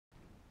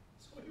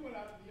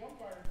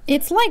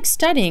It's like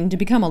studying to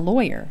become a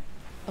lawyer.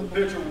 The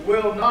pitcher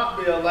will not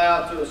be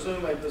allowed to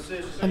assume a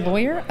position. A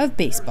lawyer of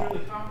baseball.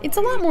 It's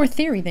a lot more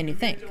theory than you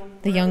think.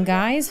 The young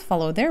guys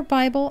follow their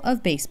Bible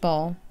of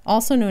baseball,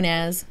 also known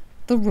as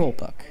the rule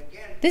book.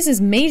 This is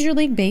Major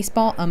League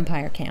Baseball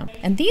umpire camp,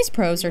 and these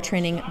pros are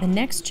training the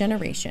next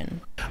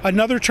generation.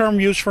 Another term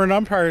used for an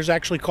umpire is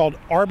actually called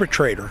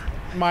arbitrator.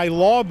 My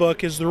law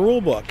book is the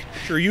rule book.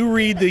 You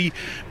read the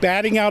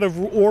batting out of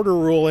order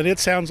rule, and it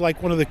sounds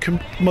like one of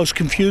the most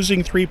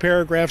confusing 3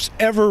 paragraphs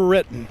ever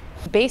written.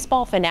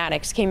 Baseball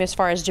fanatics came as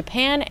far as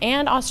Japan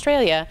and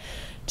Australia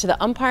to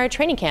the umpire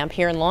training camp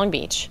here in Long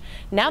Beach.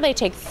 Now they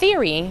take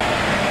theory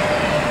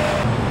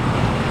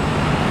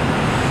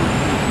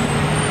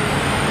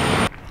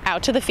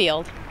out to the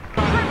field.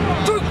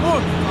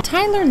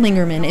 Tyler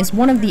Lingerman is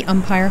one of the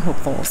umpire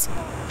hopefuls.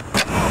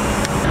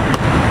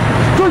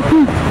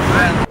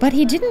 But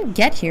he didn't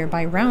get here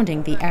by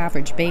rounding the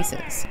average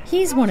bases.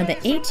 He's one of the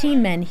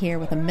 18 men here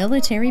with a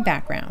military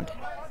background,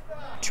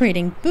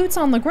 trading boots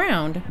on the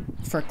ground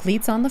for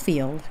cleats on the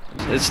field.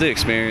 It's the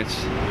experience.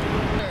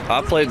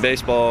 I played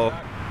baseball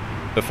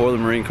before the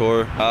Marine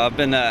Corps. I've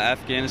been to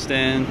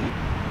Afghanistan.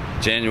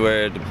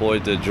 January, I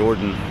deployed to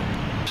Jordan.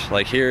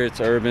 Like here, it's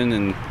urban,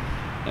 and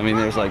I mean,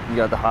 there's like, you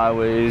got the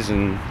highways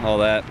and all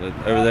that, but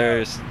over there,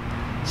 it's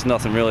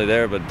nothing really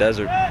there but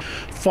desert.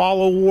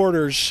 Follow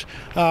orders,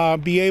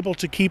 be able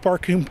to keep our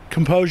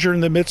composure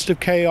in the midst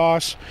of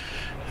chaos,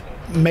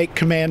 make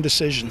command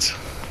decisions.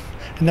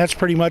 And that's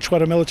pretty much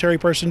what a military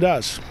person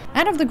does.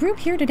 Out of the group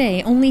here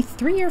today, only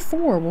 3 or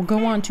 4 will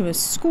go on to a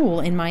school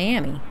in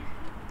Miami.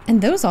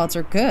 And those odds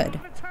are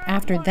good.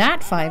 After that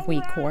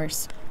 5-week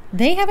course,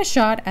 they have a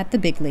shot at the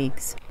big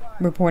leagues.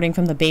 Reporting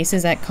from the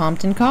bases at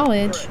Compton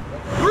College,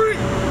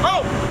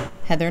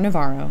 Heather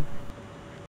Navarro.